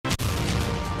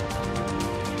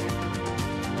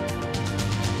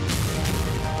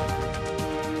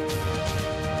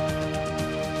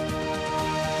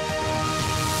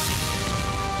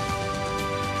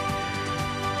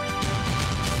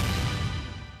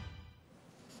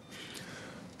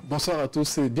Bonsoir à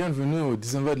tous et bienvenue au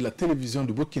 19h de la télévision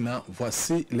du Burkina.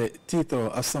 Voici les titres.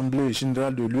 Assemblée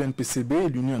générale de l'UNPCB,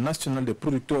 l'Union nationale des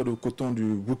producteurs de coton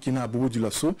du Burkina, Bobo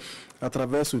Dioulasso. À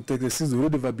travers cet exercice de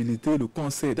redevabilité, le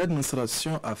conseil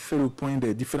d'administration a fait le point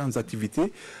des différentes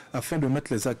activités afin de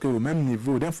mettre les acteurs au même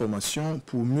niveau d'information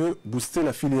pour mieux booster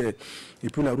la filière. Et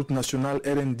puis la route nationale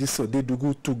RN10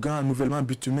 Dédougou-Tougan, nouvellement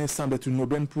bitumée, semble être une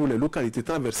aubaine pour les localités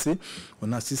traversées.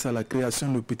 On assiste à la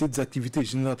création de petites activités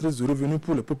génératrices de revenus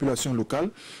pour les populations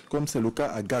locales, comme c'est le cas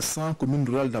à Gassan, commune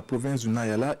rurale de la province du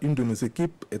Nayala. Une de nos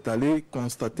équipes est allée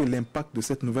constater l'impact de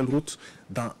cette nouvelle route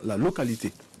dans la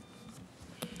localité.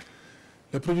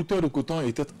 Les producteurs de coton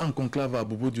étaient en conclave à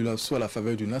Bobo Dioulasso à la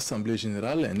faveur d'une assemblée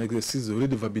générale, un exercice de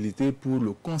redevabilité pour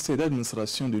le conseil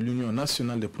d'administration de l'Union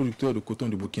nationale des producteurs de coton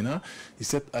du Burkina. Il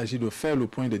s'est agi de faire le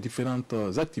point des différentes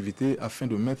activités afin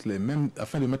de mettre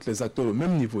les acteurs au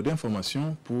même niveau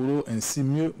d'information pour ainsi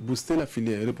mieux booster la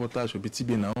filière. Reportage Biti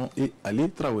Benaon et Ali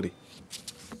Traoré.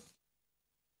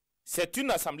 C'est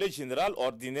une assemblée générale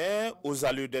ordinaire aux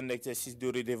allures d'un exercice de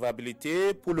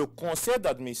redevabilité pour le conseil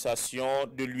d'administration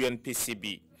de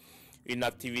l'UNPCB. Une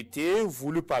activité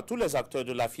voulue par tous les acteurs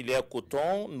de la filière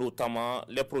coton, notamment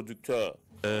les producteurs.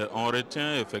 On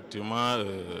retient effectivement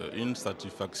une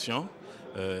satisfaction,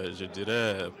 je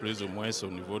dirais plus ou moins au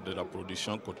niveau de la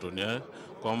production cotonnière.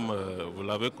 Comme vous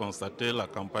l'avez constaté, la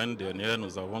campagne dernière,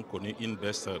 nous avons connu une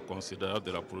baisse considérable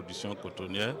de la production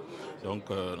cotonnière. Donc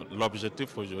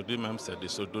l'objectif aujourd'hui même, c'est de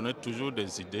se donner toujours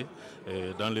des idées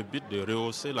dans le but de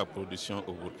rehausser la production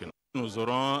au Burkina. Nous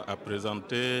aurons à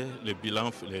présenter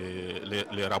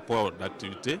les rapports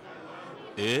d'activité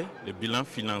et le bilan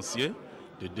financier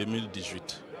de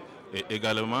 2018. Et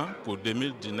également pour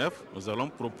 2019, nous allons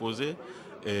proposer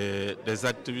des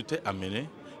activités à mener,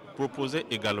 proposer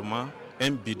également un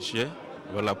budget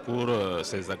pour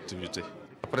ces activités.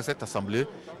 Après cette assemblée,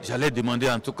 j'allais demander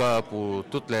en tout cas pour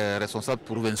tous les responsables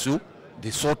provinciaux de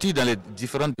sortir dans les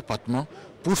différents départements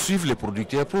pour suivre les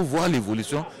producteurs, pour voir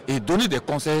l'évolution et donner des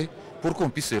conseils pour qu'on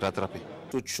puisse se rattraper.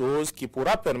 Toute chose qui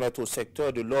pourra permettre au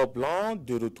secteur de l'or blanc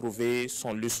de retrouver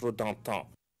son lustre d'antan.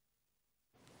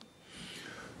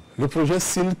 Le projet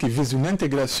SIL qui vise une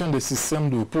intégration des systèmes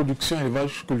de production et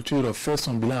élevage-culture fait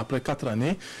son bilan après 4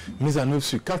 années. Mis en œuvre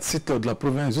sur 4 sites de la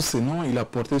province du Sénon, il a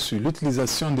porté sur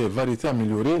l'utilisation des variétés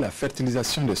améliorées, la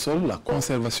fertilisation des sols, la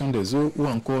conservation des eaux ou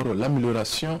encore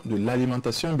l'amélioration de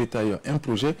l'alimentation bétail. Un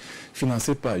projet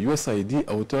financé par USAID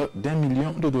à hauteur d'1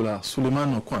 million de dollars.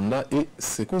 Souleymane Kwanda et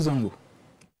Sekou Zango.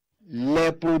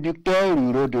 Les producteurs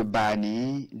ruraux de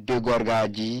Bani, de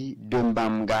Gorgadi, de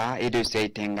Mbamga et de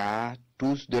Seitenga,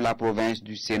 tous de la province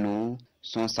du Sénou,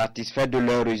 sont satisfaits de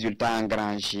leurs résultats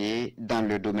engrangés dans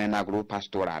le domaine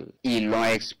agro-pastoral. Ils l'ont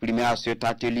exprimé à cet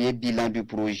atelier bilan du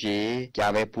projet qui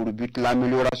avait pour but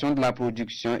l'amélioration de la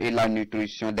production et la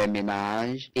nutrition des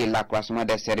ménages et l'accroissement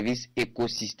des services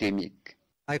écosystémiques.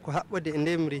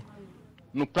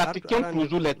 Nous pratiquons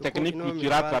toujours les techniques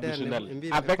culturelles traditionnelles.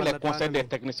 Avec les conseils des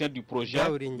techniciens du projet,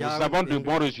 nous avons de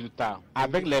bons résultats.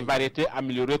 Avec les variétés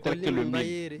améliorées telles que le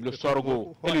mil, le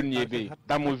sorgho et le niébé.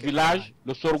 Dans mon village,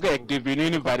 le sorgho est devenu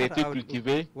une variété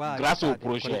cultivée grâce au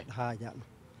projet.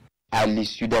 À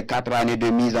l'issue des 4 années de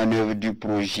mise en œuvre du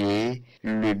projet,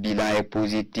 le bilan est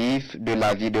positif de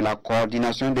l'avis de la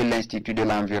coordination de l'Institut de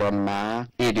l'environnement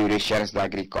et de recherche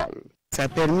agricole. Ça a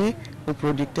permis aux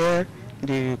producteurs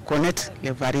de connaître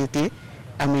les variétés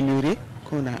améliorées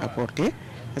qu'on a apportées,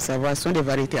 à savoir ce sont des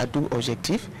variétés à double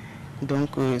objectif, donc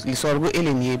le sorgho et le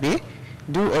niébé.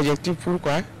 Double objectif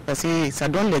pourquoi? Parce que ça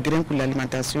donne les grains pour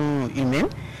l'alimentation humaine,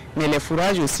 mais les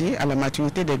fourrages aussi à la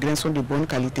maturité des grains sont de bonne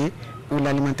qualité pour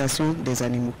l'alimentation des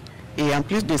animaux. Et en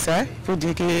plus de ça, il faut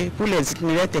dire que pour les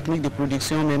itinéraires techniques de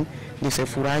production même de ces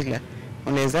fourrages-là,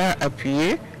 on les a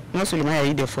appuyés. Non seulement il y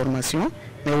a eu des formations,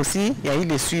 mais aussi il y a eu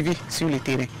des suivis sur le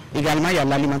terrain. Également, il y a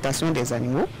l'alimentation des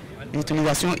animaux,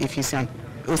 l'utilisation efficiente.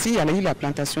 Aussi, il y a eu la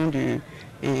plantation de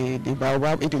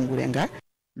baobab et de moringa.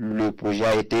 Le projet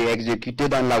a été exécuté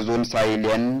dans la zone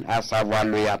sahélienne, à savoir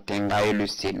le Yatenga et le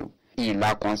Sénou. Il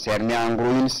a concerné en gros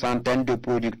une centaine de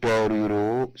producteurs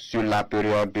ruraux sur la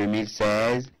période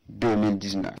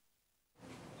 2016-2019.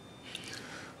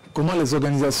 Comment les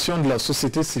organisations de la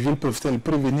société civile peuvent-elles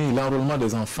prévenir l'enrôlement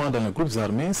des enfants dans les groupes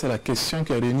armés? C'est la question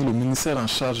qui a réuni le ministère en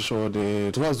charge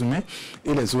des droits humains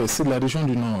et les OSC de la région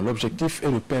du Nord. L'objectif est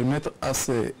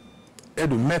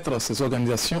de mettre ces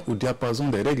organisations au diapason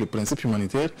des règles et principes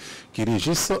humanitaires qui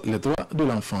régissent les droits de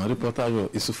l'enfant. Reportage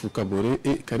Issoufou Kaboré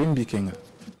et Karim Bikenga.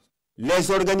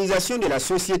 Les organisations de la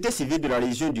société civile de la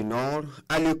région du Nord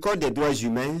à l'école des droits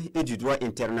humains et du droit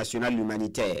international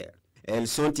humanitaire. Elles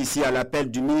sont ici à l'appel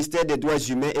du ministère des Droits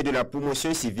humains et de la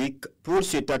promotion civique pour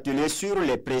cet atelier sur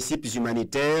les principes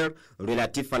humanitaires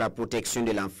relatifs à la protection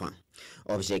de l'enfant.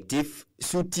 Objectif,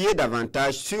 s'outiller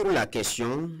davantage sur la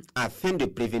question afin de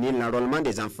prévenir l'enrôlement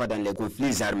des enfants dans les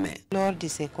conflits armés. Lors de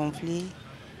ces conflits,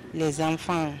 les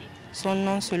enfants sont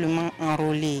non seulement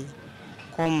enrôlés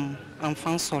comme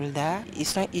enfants soldats, ils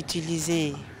sont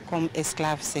utilisés comme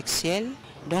esclaves sexuels.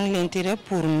 Donc l'intérêt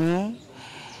pour nous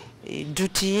est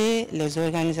d'outiller les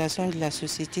organisations de la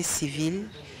société civile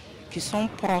qui sont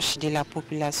proches de la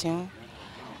population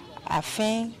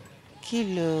afin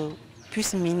qu'ils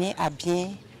puissent mener à bien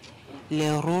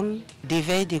les rôles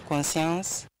d'éveil de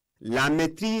conscience. La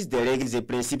maîtrise des règles et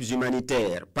principes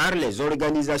humanitaires par les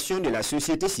organisations de la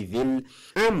société civile,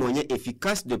 un moyen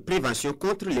efficace de prévention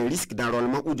contre les risques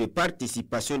d'enrôlement ou de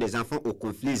participation des enfants aux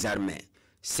conflits armés.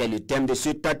 C'est le thème de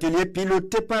cet atelier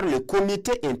piloté par le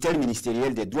Comité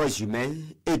interministériel des droits humains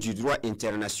et du droit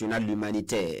international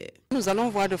humanitaire. Nous allons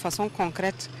voir de façon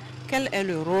concrète quel est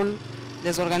le rôle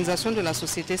des organisations de la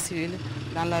société civile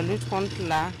dans la lutte contre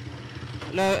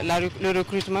le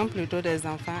recrutement plutôt des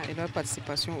enfants et leur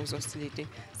participation aux hostilités.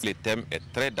 Le thème est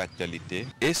très d'actualité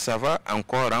et ça va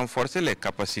encore renforcer les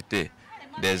capacités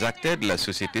des acteurs de la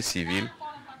société civile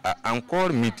à encore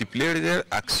multiplier leurs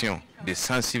actions de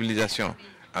sensibilisation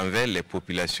envers les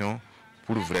populations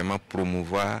pour vraiment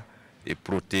promouvoir et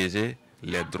protéger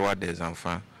les droits des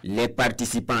enfants. Les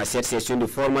participants à cette session de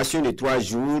formation de 3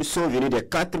 jours sont venus des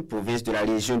 4 provinces de la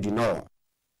région du Nord.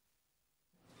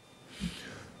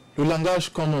 Le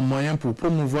langage comme moyen pour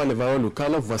promouvoir les valeurs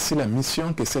locales, voici la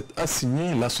mission que s'est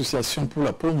assignée l'Association pour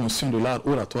la promotion de l'art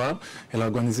oratoire. Elle a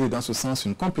organisé dans ce sens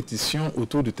une compétition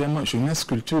autour du thème jeunesse,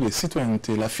 culture et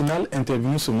citoyenneté. La finale,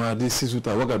 intervenue ce mardi 6 août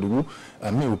à Ouagadougou,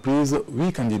 a mis aux prises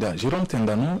 8 candidats, Jérôme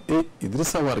Tendano et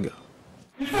Idrissa Warga.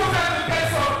 Il faut faire de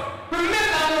telle sorte que même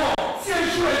la mort, si un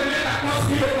jour elle venait à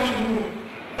construire comme nous,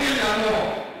 même la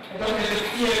mort, donc elle est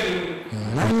fière de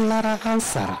nous. Nalara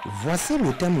Ansara, voici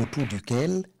le thème autour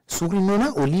duquel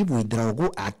Sourinona Olive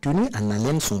Ouedraogo a tenu en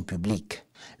haleine son public.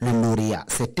 Le lauréat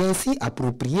s'est ainsi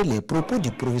approprié les propos du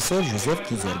professeur Joseph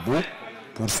Kizerbo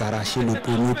pour s'arracher le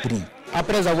premier prix.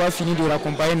 Après avoir fini de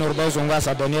raccompagner Norbert Zonga à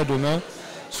sa dernière demeure,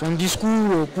 son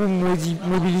discours pour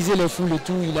mobiliser les foules et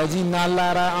tout, il a dit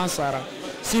Nalara Ansara,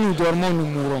 si nous dormons, nous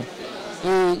mourrons.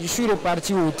 Et je suis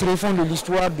reparti au tréfonds de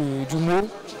l'histoire du mot.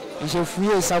 J'ai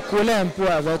fouillé et ça collait un peu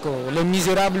avec Les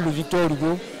Misérables de Victor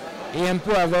Hugo et un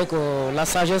peu avec la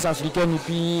sagesse africaine et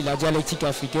puis la dialectique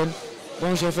africaine.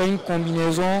 Donc j'ai fait une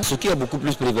combinaison. Ce qui a beaucoup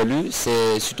plus prévalu,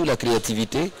 c'est surtout la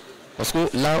créativité, parce que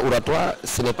l'art oratoire,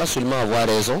 ce n'est pas seulement avoir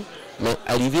raison, mais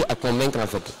arriver à convaincre en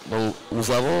fait. Donc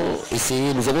nous avons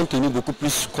essayé, nous avons tenu beaucoup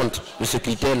plus compte de ce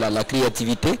critère-là, la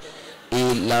créativité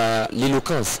et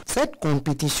l'éloquence. Cette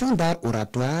compétition d'art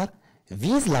oratoire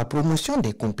vise la promotion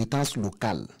des compétences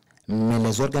locales. Mais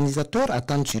les organisateurs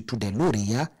attendent surtout des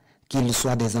lauréats qu'ils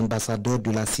soient des ambassadeurs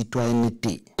de la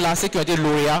citoyenneté. Ceux qui ont été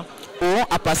lauréats auront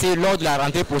à passer lors de la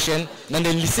rentrée prochaine dans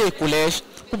des lycées et collèges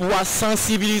pour pouvoir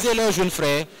sensibiliser leurs jeunes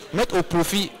frères, mettre à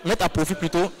profit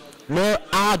plutôt leur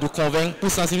art de convaincre pour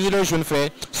sensibiliser leurs jeunes frères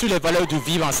sur les valeurs de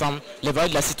vivre ensemble, les valeurs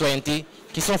de la citoyenneté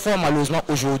qui sont fort malheureusement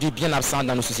aujourd'hui bien absentes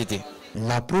dans nos sociétés.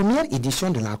 La première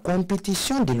édition de la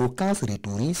compétition d'éloquence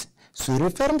rhétoriste se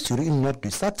referme sur une note de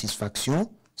satisfaction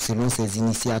selon ses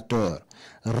initiateurs.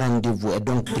 Rendez-vous est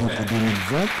donc pris pour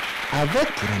 2020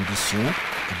 avec pour ambition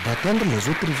d'atteindre les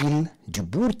autres villes du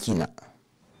Burkina.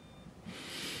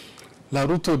 La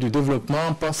route du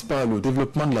développement passe par le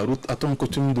développement de la route, a-t-on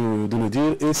coutume de le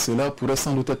dire, et cela pourrait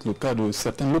sans doute être le cas de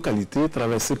certaines localités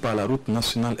traversées par la route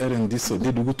nationale RN10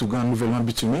 d'Edougou-Tougan nouvellement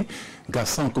bitumée.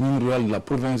 Gassan, commune rurale de la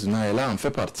province de Naëla, en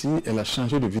fait partie. Elle a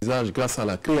changé de visage grâce à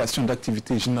la création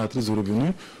d'activités génératrices de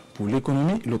revenus pour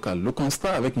l'économie locale. Le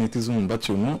constat avec Nétizoun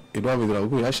Bationo, Edouard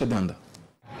Vedraogo et Acha Danda.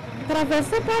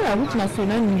 Traversée par la route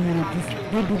nationale numéro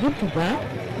 10 d'Edougou-Tougan,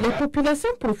 les populations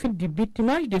profitent du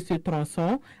bitumage de ce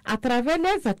tronçon à travers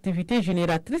les activités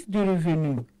génératrices de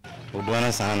revenus.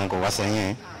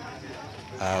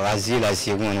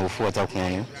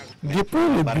 Depuis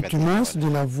le bitumage de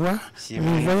la voie,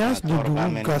 le voyage de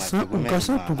Dougou-Gassan ou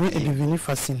Gassan-Tougan est devenu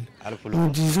facile. Nous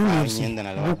disons merci.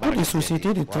 Beaucoup de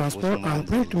sociétés de transport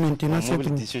empruntent maintenant cette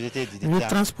route. Le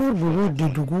transport boulot de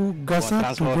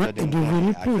Dougou-Gassan-Tougan est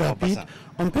devenu plus rapide.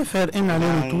 On peut faire un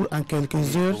aller-retour en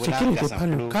quelques heures, ce qui n'était pas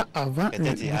le cas avant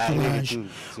le bitumage.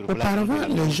 Auparavant,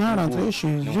 les gens rentraient chez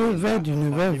eux vers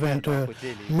 19h, 20h.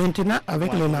 Maintenant,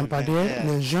 avec les lampadaires,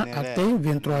 les gens atteignent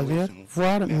 23h,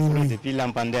 voire minuit. Depuis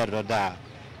lampadaire,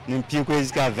 nous piquons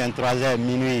jusqu'à 23h,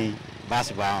 minuit,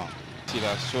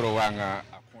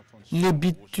 Le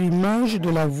bitumage de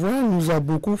la voie nous a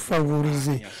beaucoup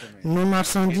favorisé. Nos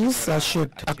marchandises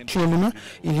s'achètent. Actuellement,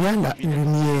 il y a la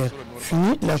lumière.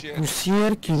 Fini la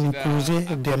poussière qui nous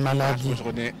causait des maladies.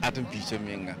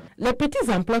 Les petits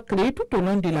emplois créés tout au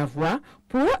long de la voie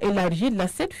pourront élargir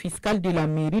l'assiette fiscale de la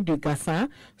mairie de Gassan,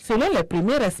 selon les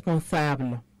premiers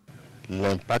responsables.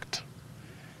 L'impact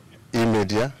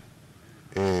immédiat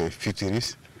et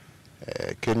futuriste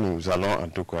que nous allons en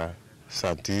tout cas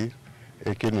sentir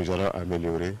et que nous allons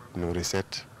améliorer nos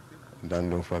recettes dans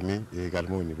nos familles et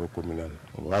également au niveau communal.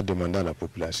 On va demander à la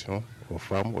population, aux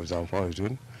femmes, aux enfants, aux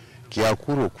jeunes qui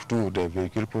accourent autour des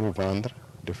véhicules pour vendre,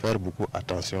 de faire beaucoup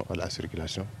attention à la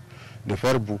circulation, de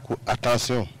faire beaucoup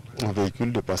attention aux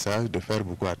véhicules de passage, de faire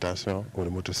beaucoup attention aux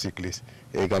motocyclistes.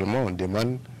 Et également, on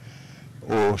demande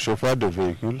aux chauffeurs de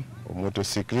véhicules, aux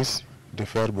motocyclistes, de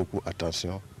faire beaucoup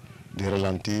attention, de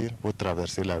ralentir pour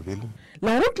traverser la ville.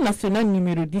 La route nationale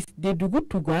numéro 10 de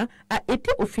Dougou-Touga a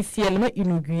été officiellement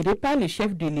inaugurée par le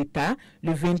chef de l'État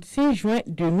le 26 juin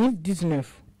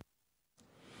 2019.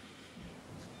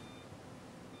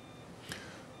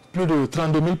 Plus de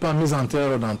 32 000 plants mis en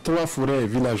terre dans 3 forêts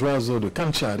villageoises de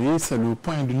Kanchari, c'est le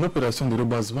point d'une opération de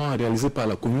reboisement réalisée par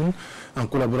la commune en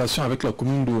collaboration avec la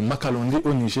commune de Makalondi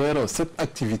au Niger. Cette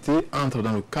activité entre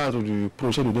dans le cadre du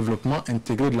projet de développement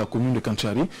intégré de la commune de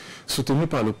Kanchari, soutenu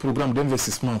par le programme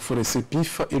d'investissement forestier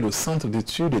PIF et le Centre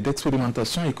d'études et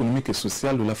d'expérimentation économique et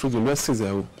sociale de l'Afrique de l'Ouest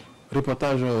CESAO.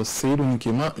 Reportage Seydou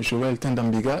Nikema, Joël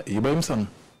Tendambiga et Ibrahim Sanou.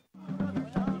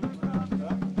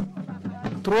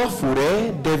 3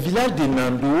 forêts des villages de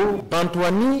Nando,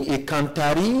 Bantouani et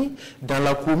Kantari dans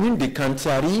la commune de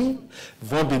Kanchari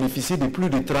vont bénéficier de plus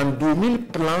de 32 000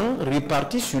 plants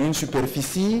répartis sur une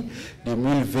superficie de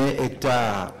 1020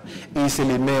 hectares. Et c'est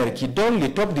les maires qui donnent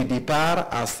le top de départ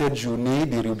à cette journée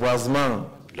de reboisement.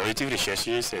 L'objectif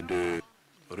recherché, c'est de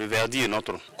reverdir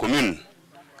notre commune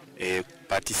et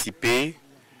participer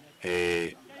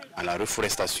à la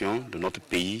reforestation de notre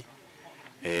pays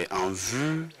en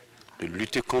vue de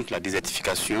lutter contre la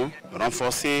désertification,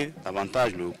 renforcer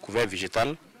davantage le couvert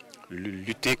végétal,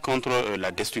 lutter contre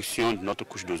la destruction de notre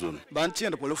couche d'ozone.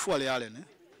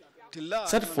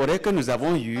 Cette forêt que nous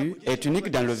avons eue est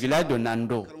unique dans le village de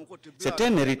Nando. C'est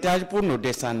un héritage pour nos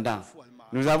descendants.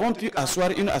 Nous avons pu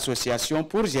asseoir une association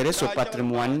pour gérer ce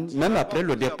patrimoine, même après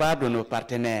le départ de nos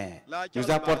partenaires.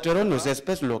 Nous apporterons nos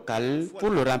espèces locales pour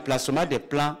le remplacement des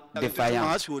plants défaillants.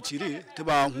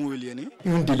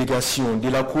 Une délégation de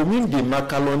la commune de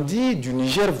Makalondi du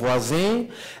Niger voisin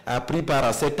a pris part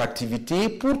à cette activité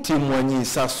pour témoigner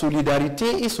sa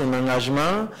solidarité et son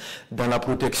engagement dans la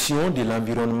protection de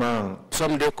l'environnement. Nous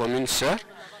sommes 2 communes sœurs,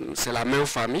 c'est la même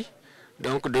famille.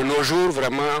 Donc de nos jours,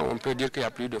 vraiment, on peut dire qu'il n'y a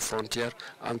plus de frontières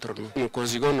entre nous. Nous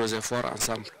conjuguons nos efforts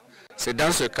ensemble. C'est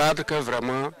dans ce cadre que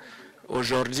vraiment,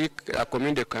 aujourd'hui, la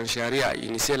commune de Kanchari a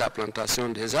initié la plantation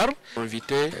des arbres. On a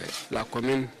invité la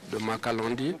commune de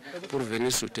Makalondi pour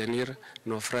venir soutenir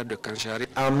nos frères de Kanchari.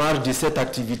 En marge de cette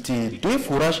activité, 2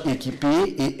 forages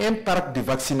équipés et un parc de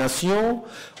vaccination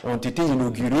ont été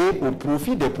inaugurés au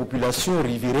profit des populations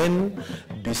riveraines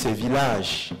de ces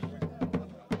villages.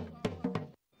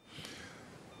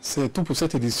 C'est tout pour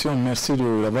cette édition. Merci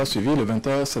de l'avoir suivi. Le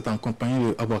 20h, c'est en compagnie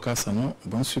de Abouaka Sanon.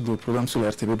 Bonne suite de programme sur la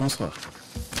RTV. Bonsoir.